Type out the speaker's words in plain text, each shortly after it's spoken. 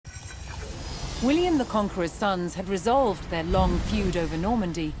William the Conqueror's sons had resolved their long feud over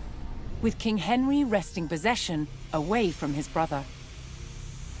Normandy, with King Henry wresting possession away from his brother.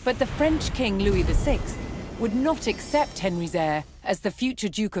 But the French King Louis VI would not accept Henry's heir as the future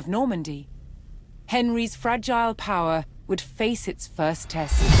Duke of Normandy. Henry's fragile power would face its first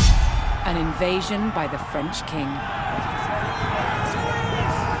test, an invasion by the French king.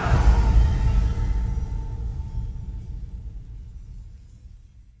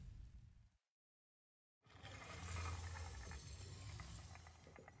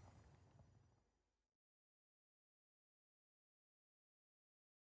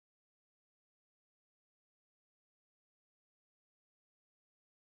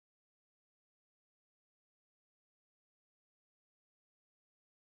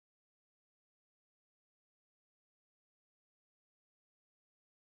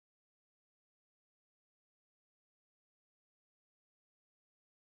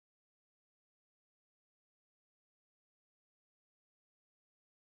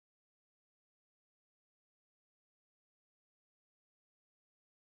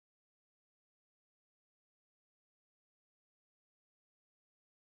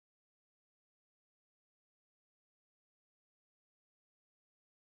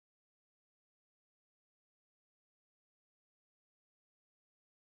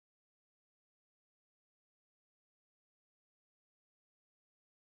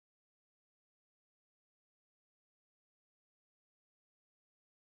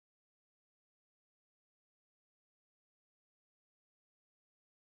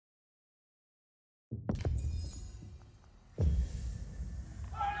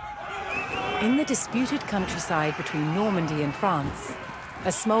 In the disputed countryside between Normandy and France,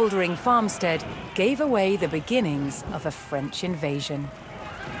 a smouldering farmstead gave away the beginnings of a French invasion.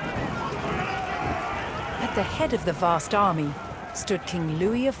 At the head of the vast army stood King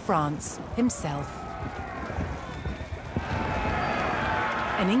Louis of France himself.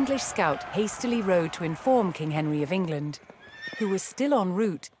 An English scout hastily rode to inform King Henry of England, who was still en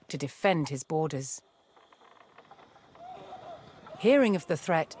route to defend his borders. Hearing of the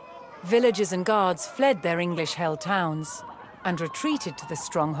threat, villagers and guards fled their English-held towns and retreated to the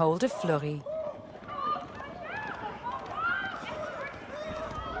stronghold of Fleury.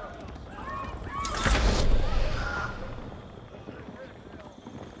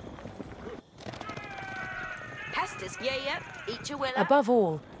 Above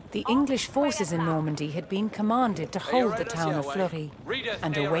all, the English forces in Normandy had been commanded to hold the town of Fleury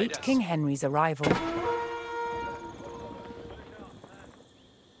and await King Henry's arrival.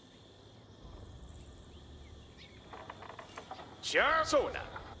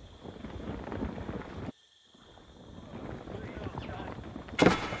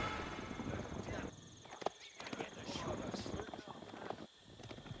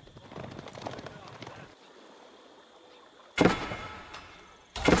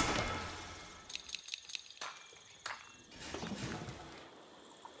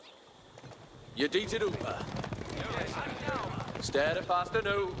 Je dit het open. Sterre vast en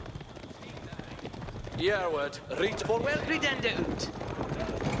nu. Jerwoord, riet voor wel ridende uit.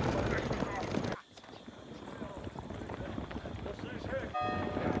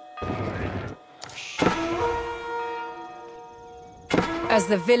 As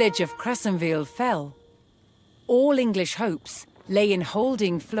the village of Crescenville fell, all English hopes lay in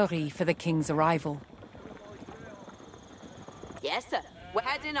holding Fleury for the king's arrival. Yes, sir. We're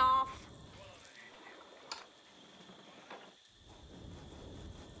heading off.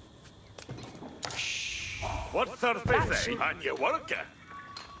 What's the thing on your worker?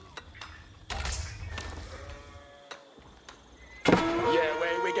 Yeah,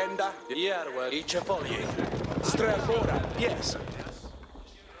 way weekenda. Jerwoord, each a folly. Strelbora, yes.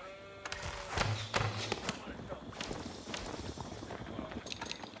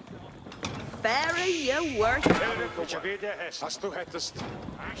 Very your work.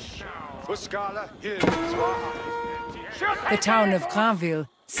 The town of Granville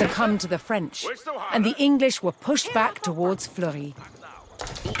succumbed to the French, and the English were pushed back towards Fleury.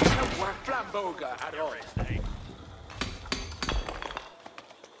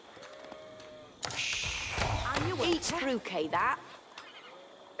 Each bouquet that.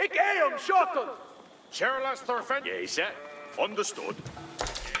 Ik hem schotten. Charles Thorfen. Yes, sir. Understood.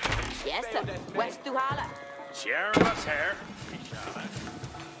 Yes, sir. West to Hala. Charles here.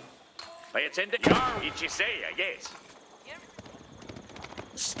 Pay attention. Ja, iets je zeggen, yes.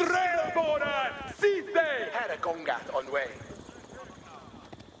 Strelborden! Seize they! Had a gongat on way.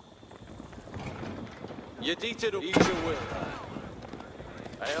 Je dit het op each a will.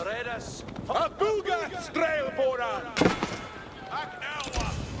 I read us. A booga! Strelborden!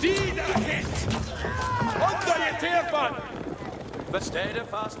 Aknawa! Dina hit! Tierfan! Besteden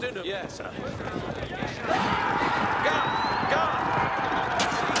fast in. Yes, sir. Ga!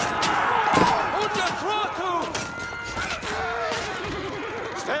 Under Trotu!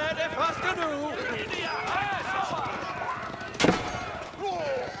 Steden fast in.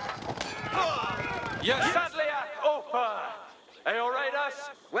 Yes, sadly, Opa! Är jag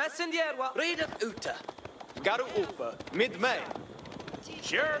redas? Western Yerwa. Redan ute. Garu uppe, med mig.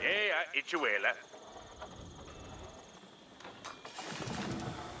 Sure. Ja, Ichuela.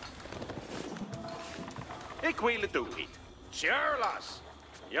 Ik wil het doen. Sure, lass.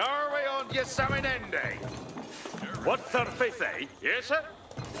 You're way on your Saminende. What's the face, eh? Yes, sir?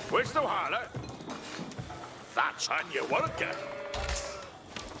 Where's the holler? That's on your worker.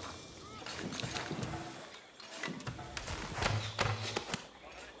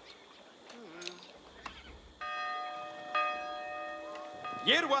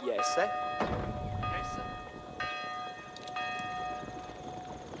 Yerwa. Yes, sir.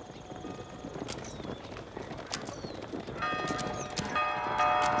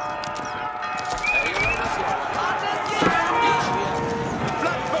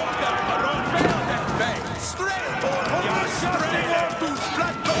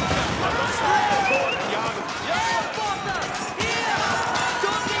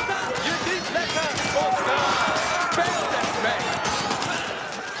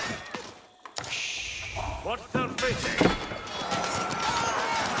 What's the face, eh?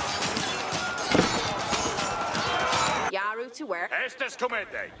 Yaru to work. Estes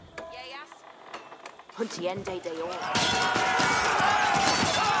comende. Yes. Huntiende de or.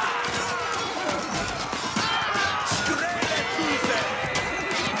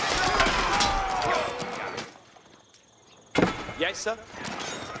 Yes, sir.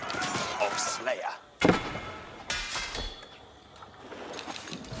 Of Slayer.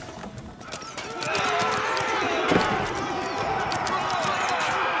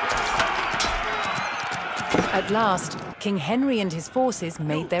 At last, King Henry and his forces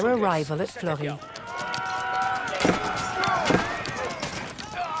made their arrival at Fleury.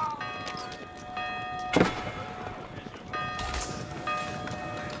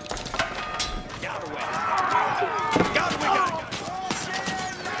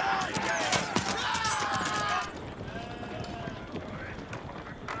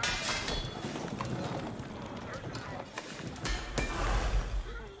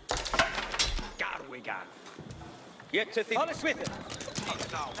 Yet to think. Honest with it.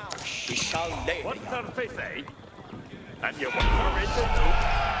 We shall lay. What's the face, eh? And you want to raise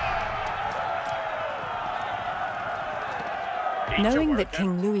it Knowing that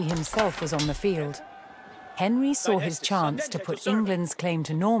King Louis himself was on the field, Henry saw his chance to put England's claim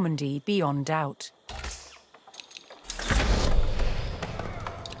to Normandy beyond doubt.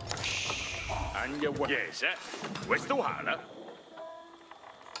 And you want. Yes, sir. Where's the holler?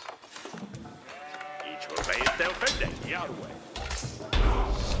 Each will pay itself a day, the other way.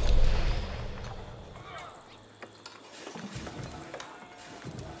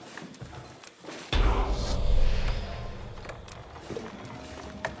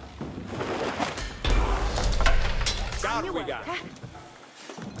 On your work, huh?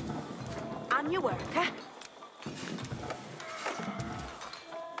 On your work, huh?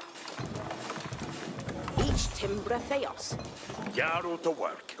 Each timbra theos. Yaru to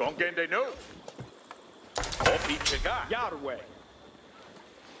work. Gongen they know. Op each a guy. Yarwe.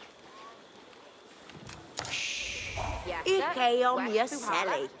 Yes, Ike on your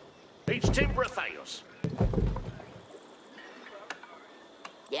Sally. Each timber theos.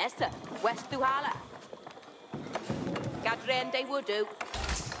 Yes, sir. West to Hala. Gadrende would do.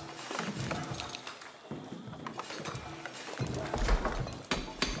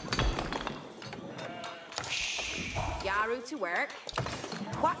 Yaru to work.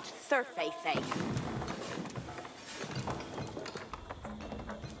 What surface say?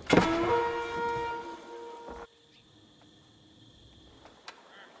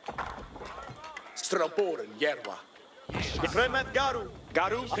 Straboren, Yerwa. Fremet Garu.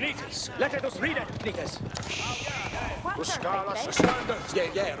 Garu. Knites. Let us read it, Knites. What Buscalas surface? standards de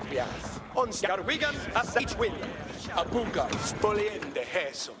Yerbias. Ons Garwigan as each will. Abuga spoliende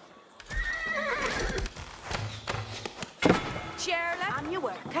hesum. Sherla. On your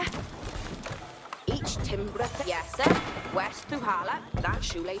work, huh? Each timbra. Yes, sir. West to Hala. That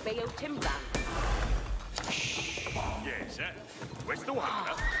Shule Bayo Timbran. Yes, sir. Where's the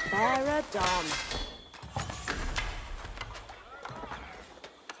holler? Baradon.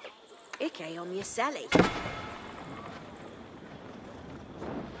 Ike on your Sally.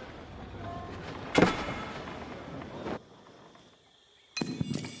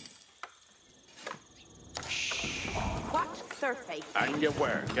 their faith? And your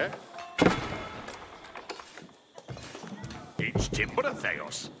work, eh? Each timber a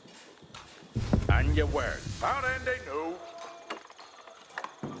theos. And your work. Parende no.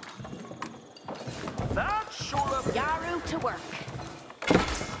 That should have... Yaru to work.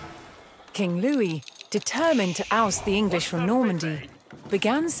 King Louis, determined to oust the English from Normandy,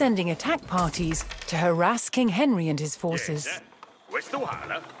 began sending attack parties to harass King Henry and his forces. Yes, where's the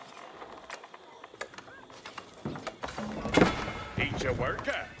water? Each a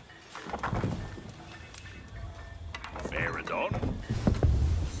worker. Fair and on.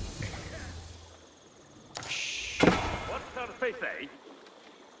 What's our faith, eh?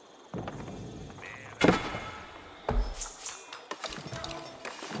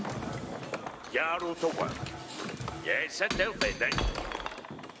 Yaru to work. Yes, and they'll fit then.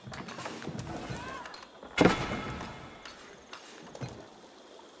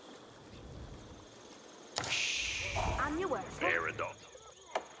 And you work. Fair and on.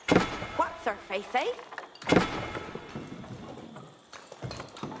 What's their faith, eh?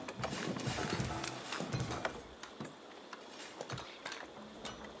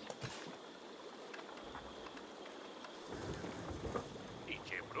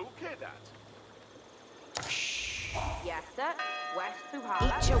 Yes, sir. West through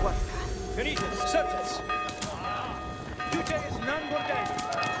Harlow. Each a worker. Venitas, surplus. Duce is none but dead.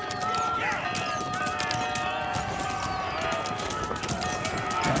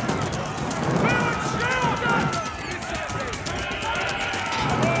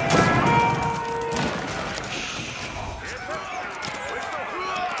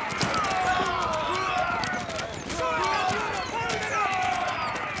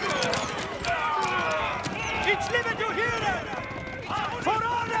 It's living to hear them! For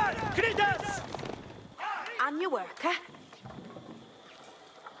honor, Critas! And you work, eh?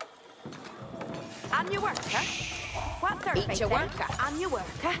 And you work, eh? What's their faith, Each a worker. And you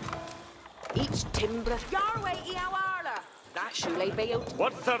work, eh? Each timber. Your way, Iawarla. That shoe lay be out.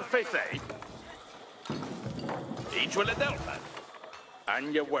 What's our faith, eh? Each will a delta.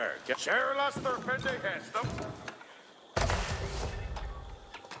 And your work. Share last their fende hestum.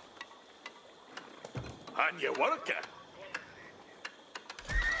 And your worker.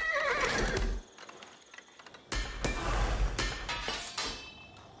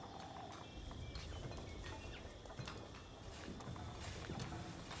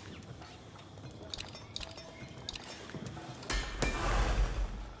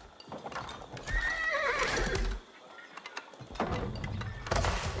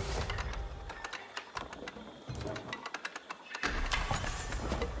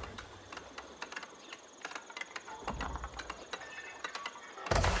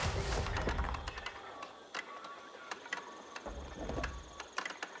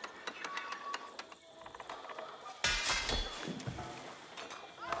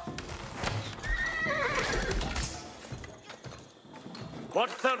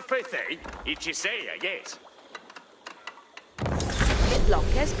 What's their faith, eh? Ichiseya, yes. It look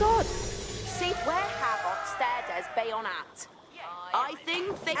as good. See where Havok stared as Bayonat. I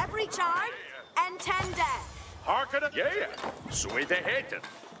think every charm and 10 death. Harken, yeah. Sweet they hate it.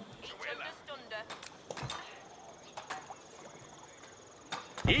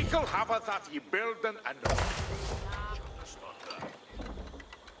 Equal have that ye building and no.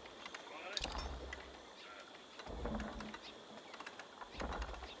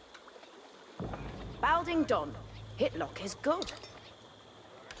 Balding done. It look is good.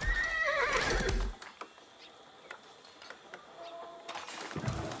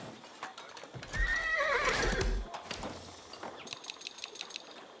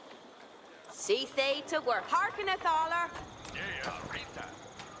 See they to work. Harkeneth aller. Yeah, read that.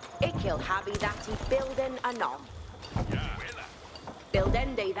 Ikil habi that he building anon. Yeah,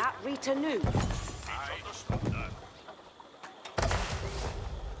 Building they that rita new. I understood that.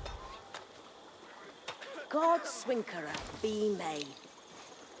 God swinkerer be made.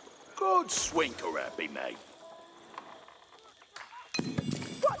 Good swinkerer be made.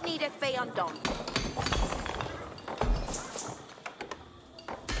 What needeth be undone?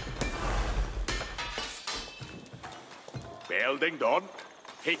 Building done.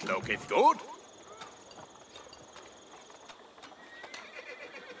 It looketh good.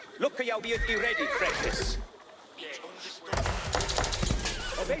 Look how you be ready, practice.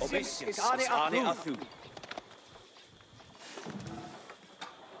 Obeisance is ane athu.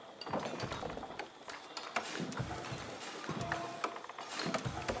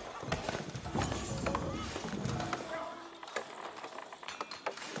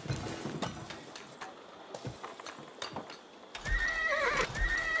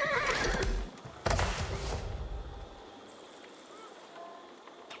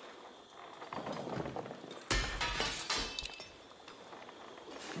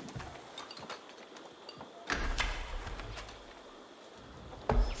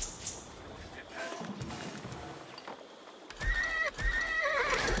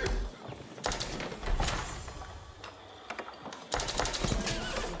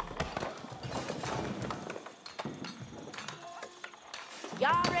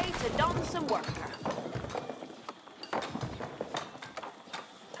 Yare to Donson worker.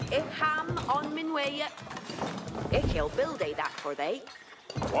 Ich ham on min way. Ich he'll build that for they.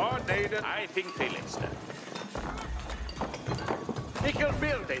 What needed? I think they listen. I'll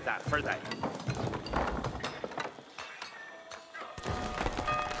build that for they.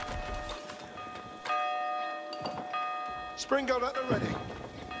 Springo at the ready.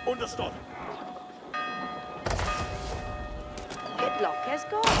 Understood. Hitlock has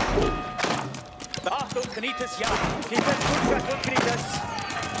gone. Achtung, Knites, ja. Knites, Kunstwerk und Knites.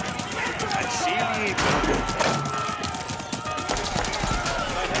 And see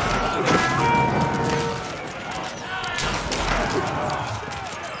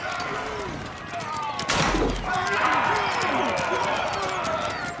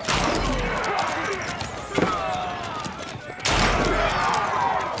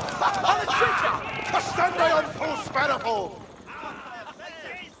Stand on full spanicle!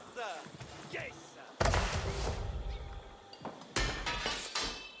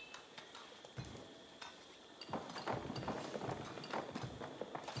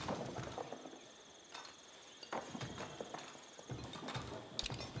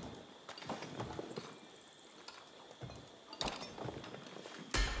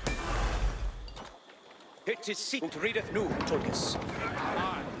 It is seat und readeth nu, Tulkes.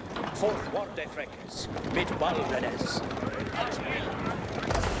 Fourth ward der Freckes, mit Baldenes.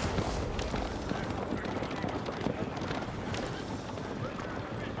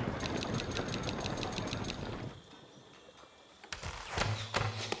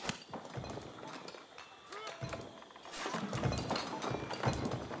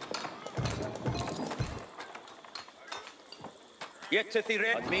 Jetteth I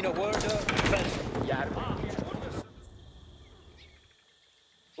red, mina wörda, vel.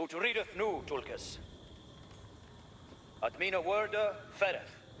 Ut readeth nu, Tulkes. At mina wörda,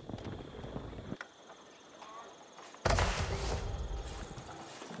 fereth.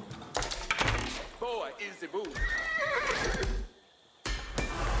 Boy, is the move.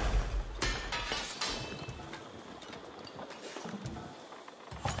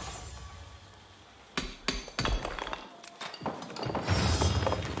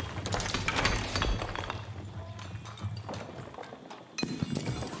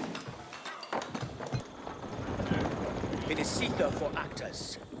 It is Sita for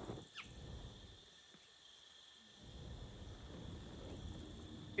actors.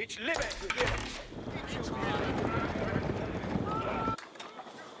 Ich liebe to hear it.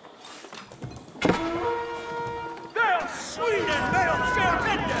 They'll Sweden, they'll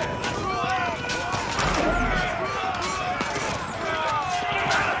Germany!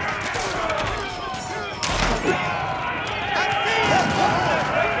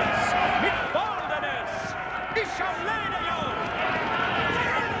 Mit Baldenes! Ich shall lede you!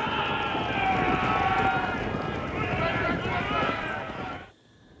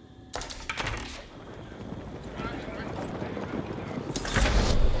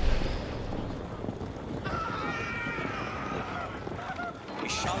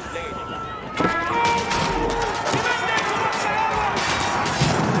 Ich shall lede you.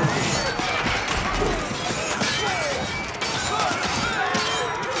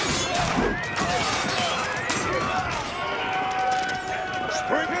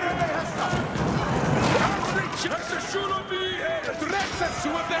 Springer in the Hester! That's a shoot on me! Dress us to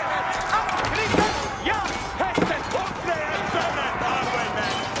a bed! Ja, hästet offre en sönnen, Arwen!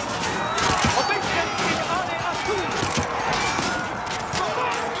 Och vilken till alle atur!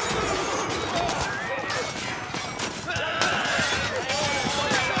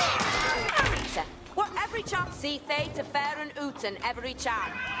 What every chap see they to fair and Uten every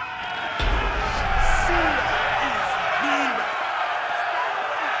chap.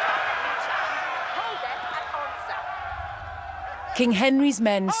 King Henry's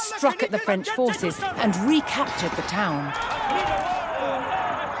men struck at the French forces and recaptured the town.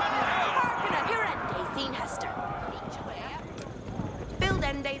 Build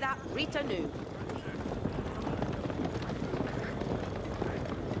ende that Rita new.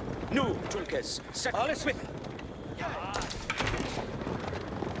 Nu, Tulkes, set alles with.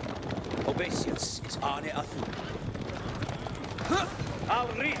 Obesius is Arne Athun. I'll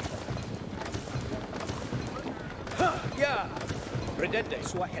read. Ja, redende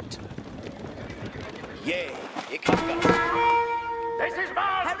sua het. Yea, ik hab got. This is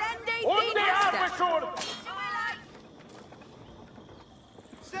Mars! Herende Und die Arbesur!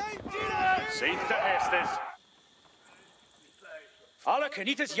 Sita Estes. Alle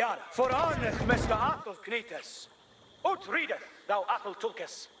Knites jaren, vooranig mester Atel Knites. Ut readeth, thou Atel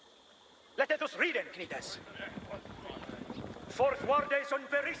Tulkes. Let us read in, Knites. Fourth wardes on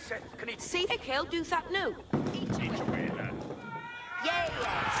Verisset, Knit. See the kill do that new. Each away, lad. Yeah,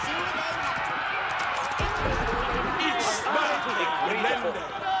 see what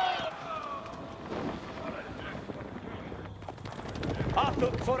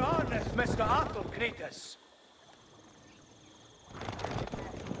Atul for Arneth, Mr. Atul Knitas.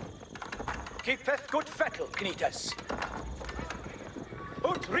 Keepeth good fettle, Knitas.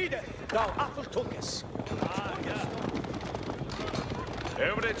 Ut readeth, thou Atul Tulkes.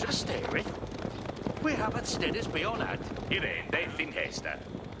 Over it, just stay with. We haven't stayed as beyond that. It ain't anything, Hester.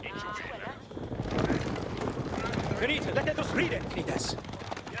 Knitas, let us read it, Knitas.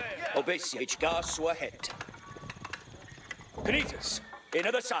 Obesiage gas ahead. Knitas,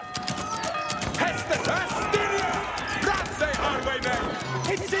 into the sun. Hestes, Astyria! Bravste, highwaymen!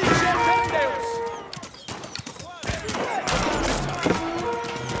 It's in Shentendeus!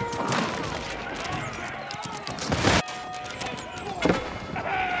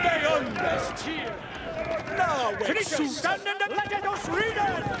 Now, Knitas, stand in the let us read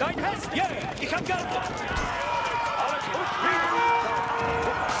it! Dein Hest, yeah, ich hab gern. Alles gut, read it!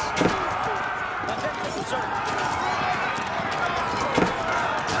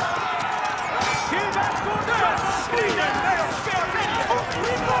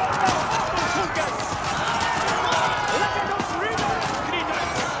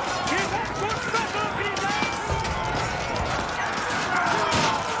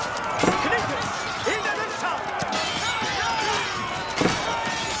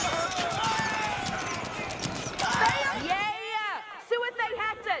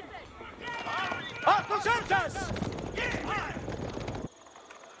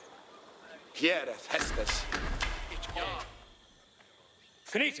 Hiereth, Hestes.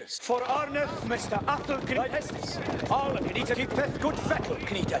 Knitas, for Arneth, Mr. Atul Knitas. All Knitas keepeth good fettle,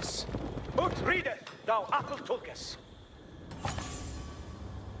 Knitas. Ut readeth, thou Atul Tulkes.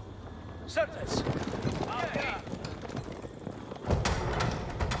 Certes.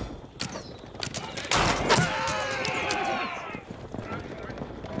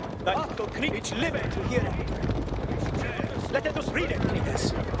 The Atul Knitas live to hear it. Let us read it,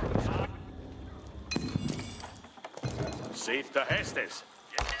 Knitas. Safe the Hestes.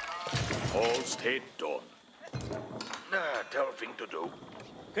 All stayed done. Tell thing to do.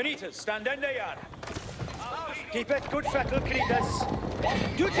 Knitas, stand in the yard. Keepeth good fettle, Knitas.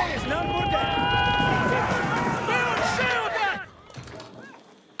 Duty is none more dead.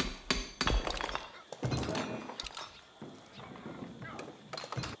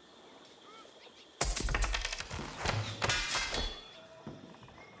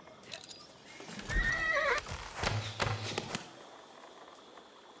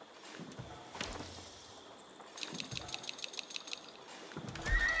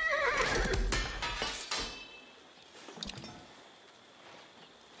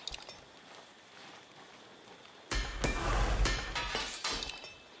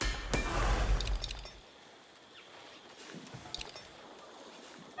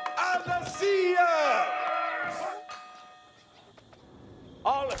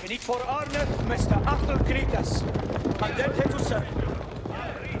 All can eat for Arneth, Mr. Atul Knitas. And then take to serve.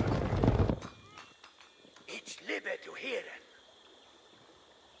 Each live to hear it.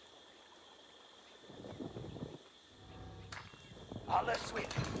 Alles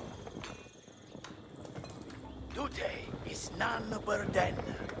sweet. Duty is none burden.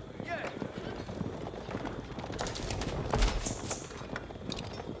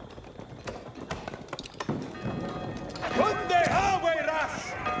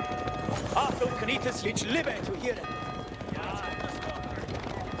 Knitas lich live to hear it.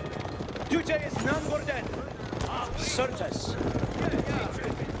 Duty is none burden. Certes.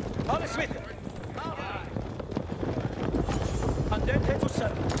 Alles with it. And then take to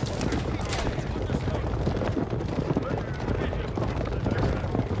serve.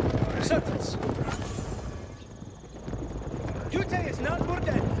 Certes. Duty is none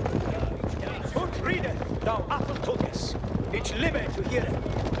burden. Ut readeth, thou Atul Tulkes. Lich live to hear it.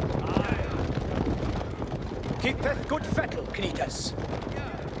 Keepeth good fettle, Knitas.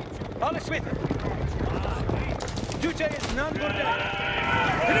 Alles with it. Duty is none more dead.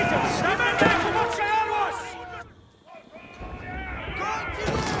 Knitas, stand there to watch the arrows!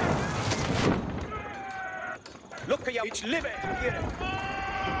 Look at you, each live it to hear it.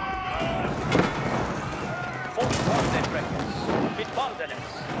 Folk warden records, with baldenes.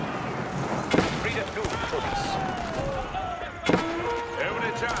 Freedom new, folks.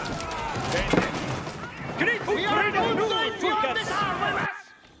 Every chance.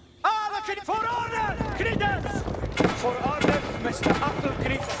 For order, Knitas! For order, Mr. Atul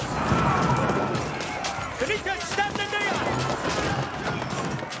Knitas. Knitas, stand in the yard!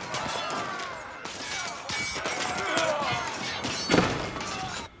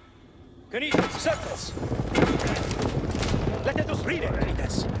 Certes. Let us read it,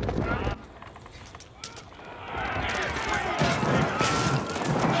 Cletus.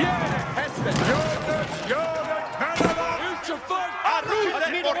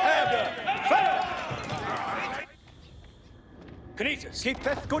 Cnetus,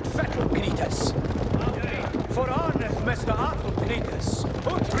 keepeth good fettle, Cnetus. For arneth Mester Apple, Cnetus.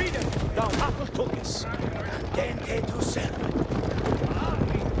 Ut readeth thou Apple Tucus. Dente tu servant.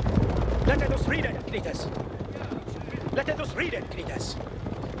 Let us read it, Cnetus. Let us read it, Cnetus.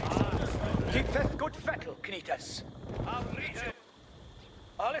 Keepeth good fettle, Cnetus.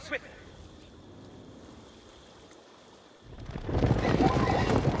 All is with it.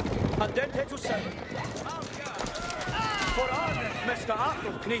 Andente tu servant. For honor, Mr.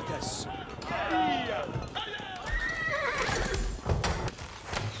 Apple, Cnetus.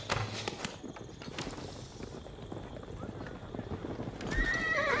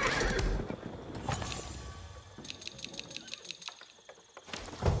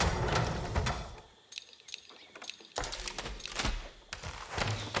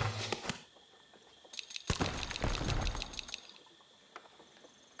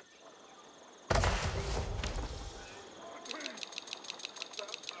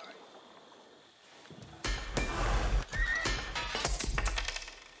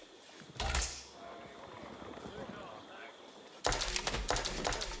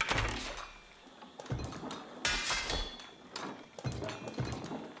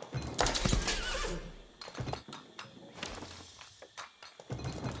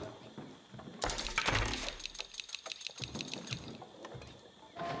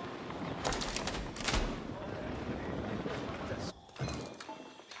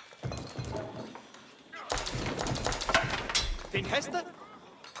 Den Hester?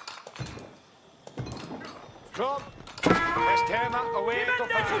 Come. Best Tema away to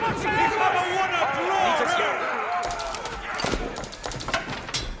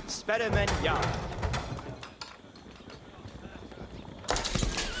Sperremen, ja.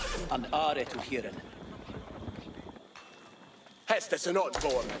 An are to hearen. Hestes en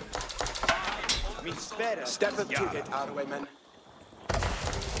oddbornen. Min sperre. Steppet to it, Arwemen.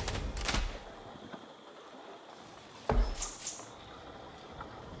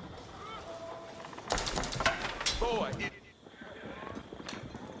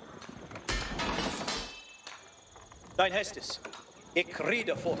 Dein Hestes, ik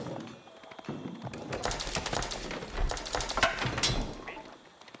riede forth.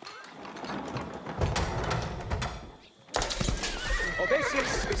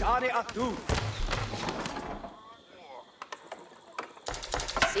 Odysseus is ane at doen.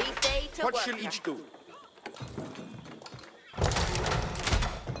 See day to What work. shall each do?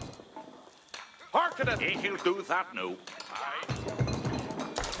 Hearken it. He'll do that now.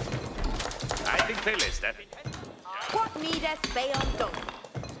 I think they list it. What needeth be undone?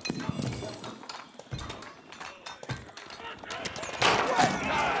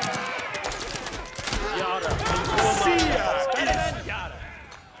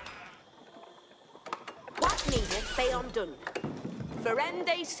 What needeth be undone?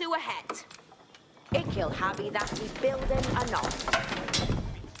 Ferende sue het. Ik'll have that he building anon.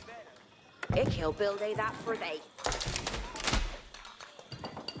 Ik'll build that for thee.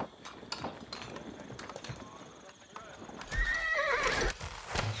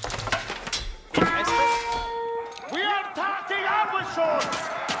 We are taking our sword.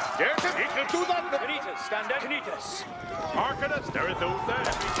 There's it. He'll do that. Cnetus, stand up. Cnetus. Hearken us. There is those there.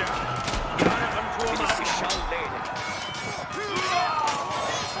 Every chap. It is shall lady.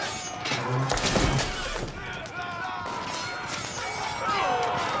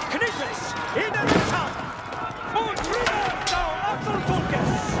 Cnetus, in the town. Und river thou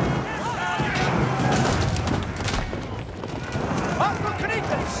Apfeltulkes. Apfel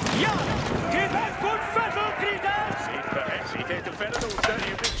Cnetus, ja. Give us good fettle, Cnetus. See take the fellow those there.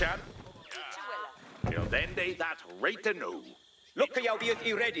 Every chap. Till then they that right to know. Look jou be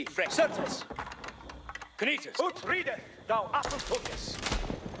it ready, fresh. Certes. Cnetus, ut ride thou Apfeltulkes.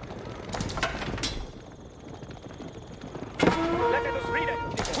 Let us read it.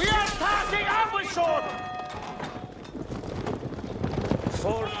 We are taking our sword.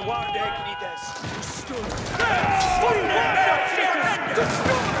 Forward, Cnetus.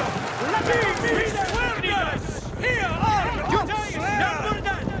 Here are you number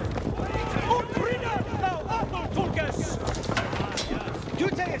then. Ut ride thou Apfeltulkes.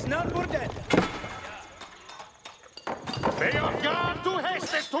 Jute is number then. They are gone to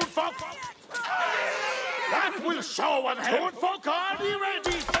Hestes, Toonfolk. That will show them. Toonfolk, are ye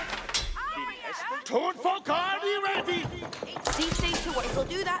ready? Toonfolk, are ye ready? See day to work. We'll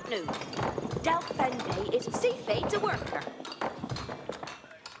do that now. Delphende is Sife to worker.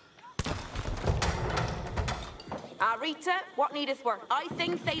 Rita, what needeth work? I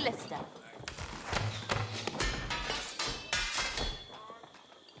think they list her.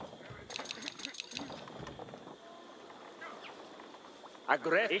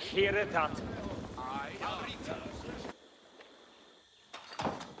 Ich heere dat.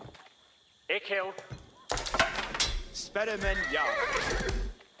 Ik heel. Sperremen, ja.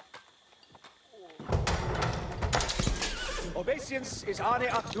 Obeisance is ane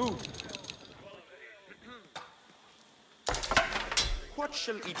atu. What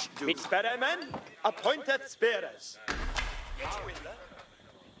shall each do? Mit Sperremen, appointed spearers.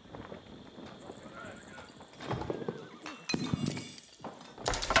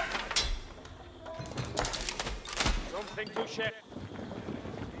 Something to share.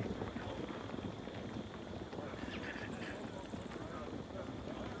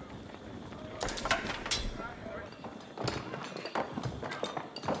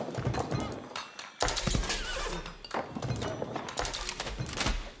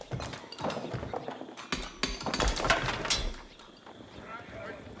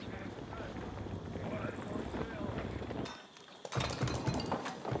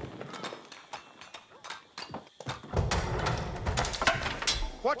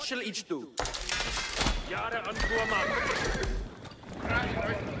 What shall each do? Jahre unto a man.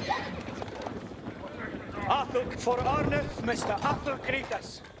 Athel for Arneth, Mr. Athel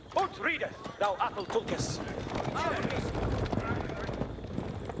Cretus. Ut readeth, thou Athel Tulkis.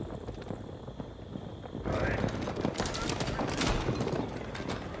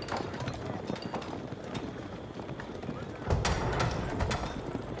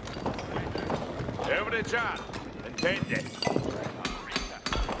 Every John, intended.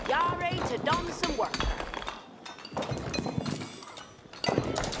 Yare to don some work.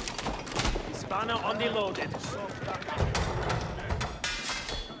 Spanner on the loaded.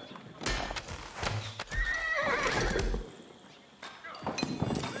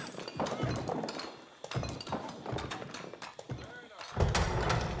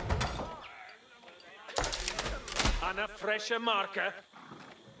 And a fresher marker.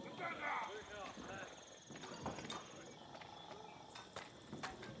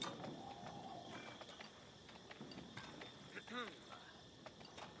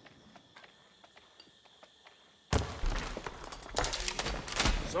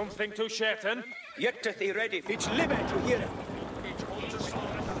 Something to Sherton. Yet thee ready, which live to hear it.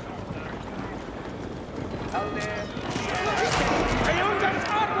 Ayunders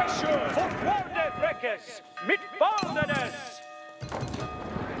Arbescher, Fortwarde Freckes, mit Baldenes!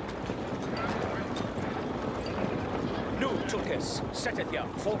 Nu Tulkes, setteth ya,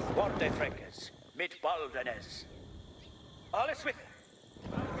 forthwarde Freckes, mit Baldenes. Alles with.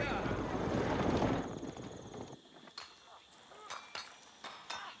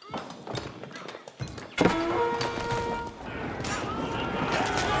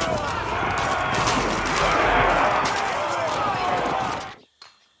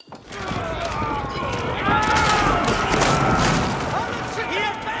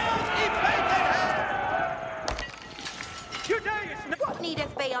 What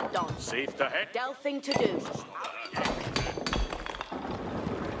needeth be undone? Safe to head. Delphing to do.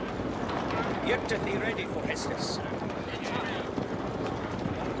 Yet thee ready for Hestus.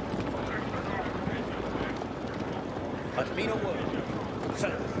 But me no word.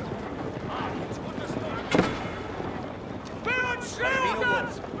 Fellow. But me no word.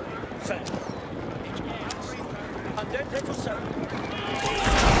 Fellow. And then take to serve.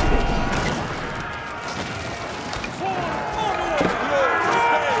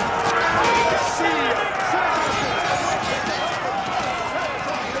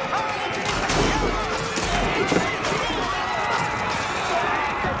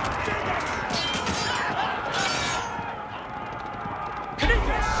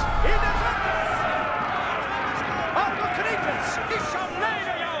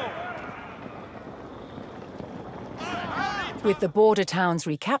 With the border towns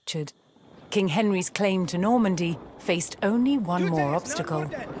recaptured, King Henry's claim to Normandy faced only one more obstacle: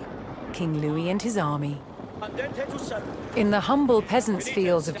 King Louis and his army. In the humble peasants'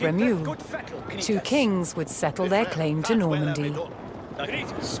 fields of Bremule, two kings would settle their claim to Normandy.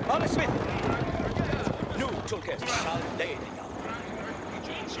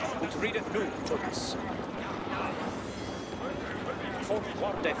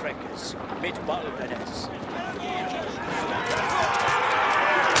 Fortwarde Freckes, mit Baldenes.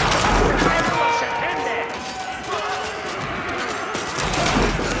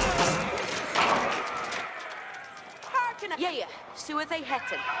 Yeah, to a they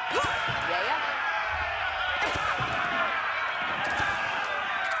hetten. Yeah.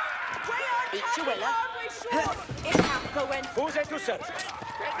 Each you willa. It can't go in. Who's it to serve?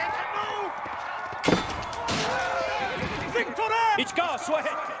 Victory! Ich ga så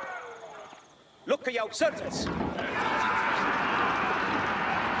hette. Lukka jag serves.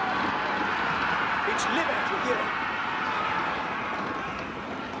 Ich live to hear.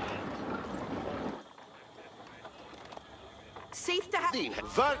 Seeth to have. Din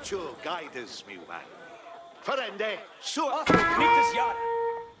virtue guides me well. Förende, så... Knyttes jar.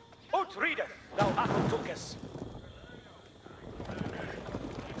 Utrider, thou Apotukes.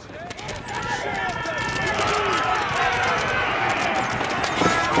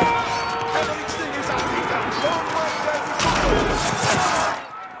 Everything is out here.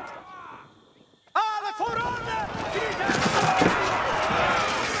 Alle foran!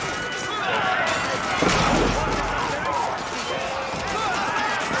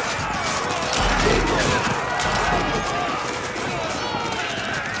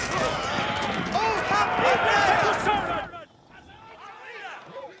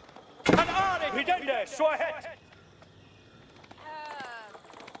 An army hidende, så het.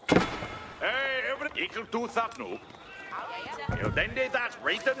 Hey, everybody, you can do that now. You'll then do that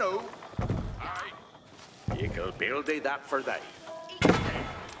right now. You can build that for thee.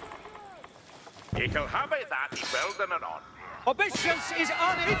 You can have it that he building it on. Obedience is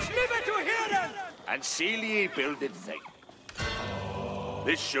on it. It's live to hear them. And seal ye builded thing.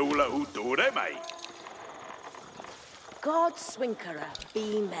 This shula who do they, mate? God Swinkera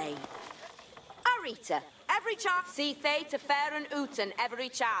be made. Arita, every chart see they to fair and ooten every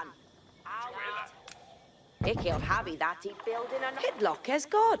chan. Ick'll habby that he building an hitlock as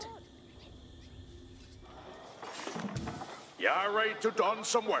God. You're right to done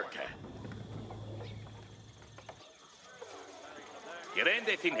some work, eh? You're in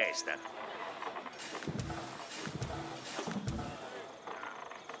the thing, Hester.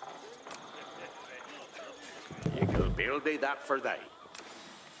 You can build that for thee.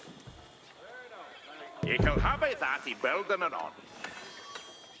 You can have it that he building it on.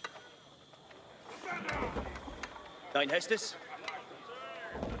 Dein Hestes?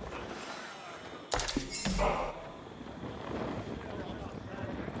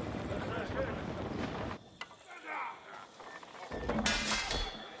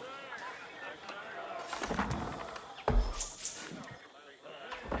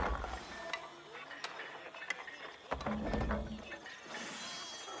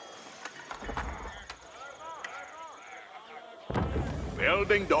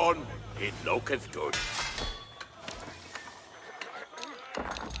 Building done, it looketh good.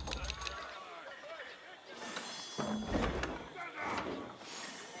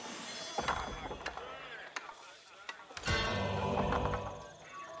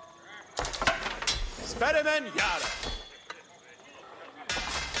 Sperimen Yara.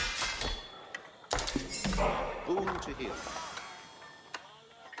 Boon to hear.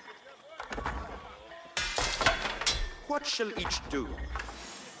 What shall each do?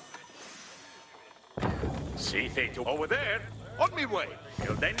 See they to over there, on me way.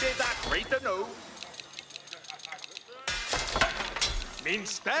 You'll then do that right to know. Min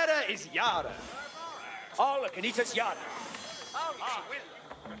spera is Yara. Alle Knittes jar.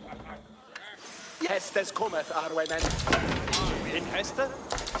 Hestes cometh, Arway men. In Hester?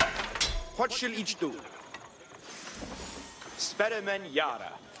 What shall each do? Sperimen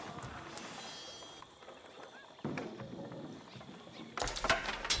Yara.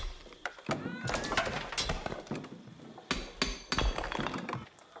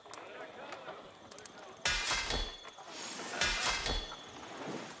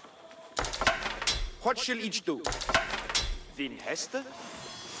 What shall each do? Din Hester?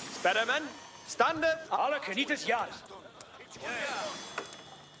 Sperimen, standeth. Alle Knittes jar.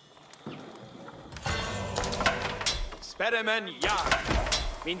 Sperimen Yara.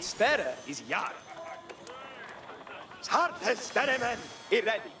 Min spera is Yara. Hartes Sperimen,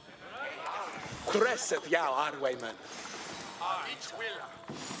 ready. Dresseth thou, Arway men.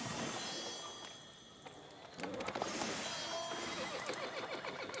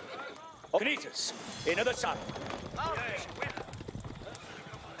 Knittes, another son.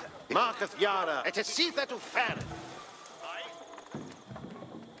 Marketh Yara, et is Sitha to fair.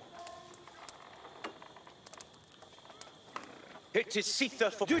 It is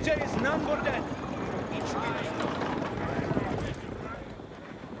Sitha for... Today is none but dead.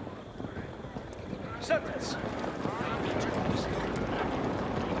 Serves.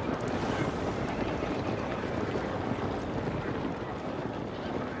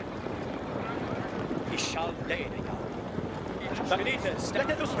 He shall lay it down. Knights, let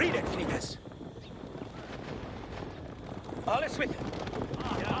us read it, Knights. Alles with it.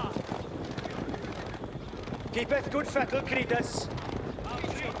 Keepeth good fettle, Knights.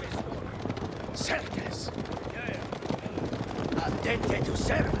 Certes. Attente to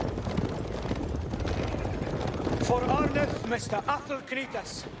serve. For Arneth, Mr. Athel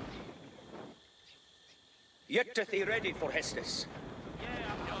Knights. Yetteth he ready for Hestes.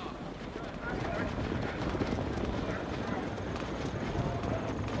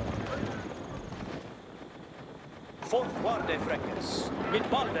 Fortvarde frekkes, mit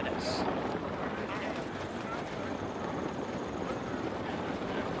baldenes.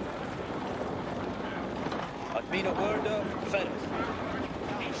 At mina wörder färd.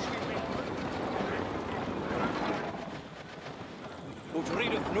 Ut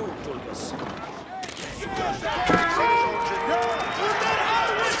rideth nu, Tulkes.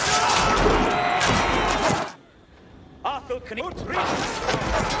 Athel Knight.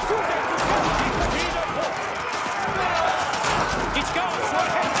 It's gone, so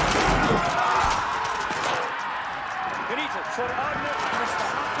ahead. Greeted for Arnett, Mr.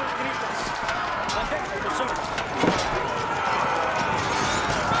 Athel Knights. And then to serve.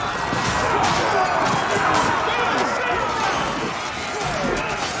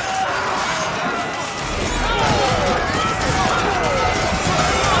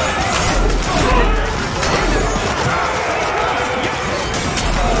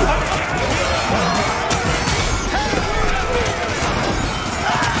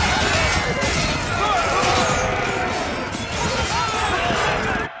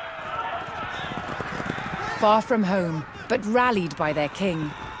 Far from home, but rallied by their king,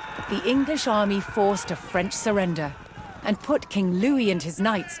 the English army forced a French surrender and put King Louis and his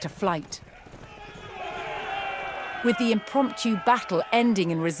knights to flight. With the impromptu battle ending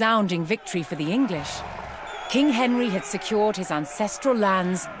in resounding victory for the English, King Henry had secured his ancestral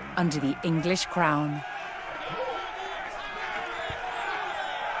lands under the English crown.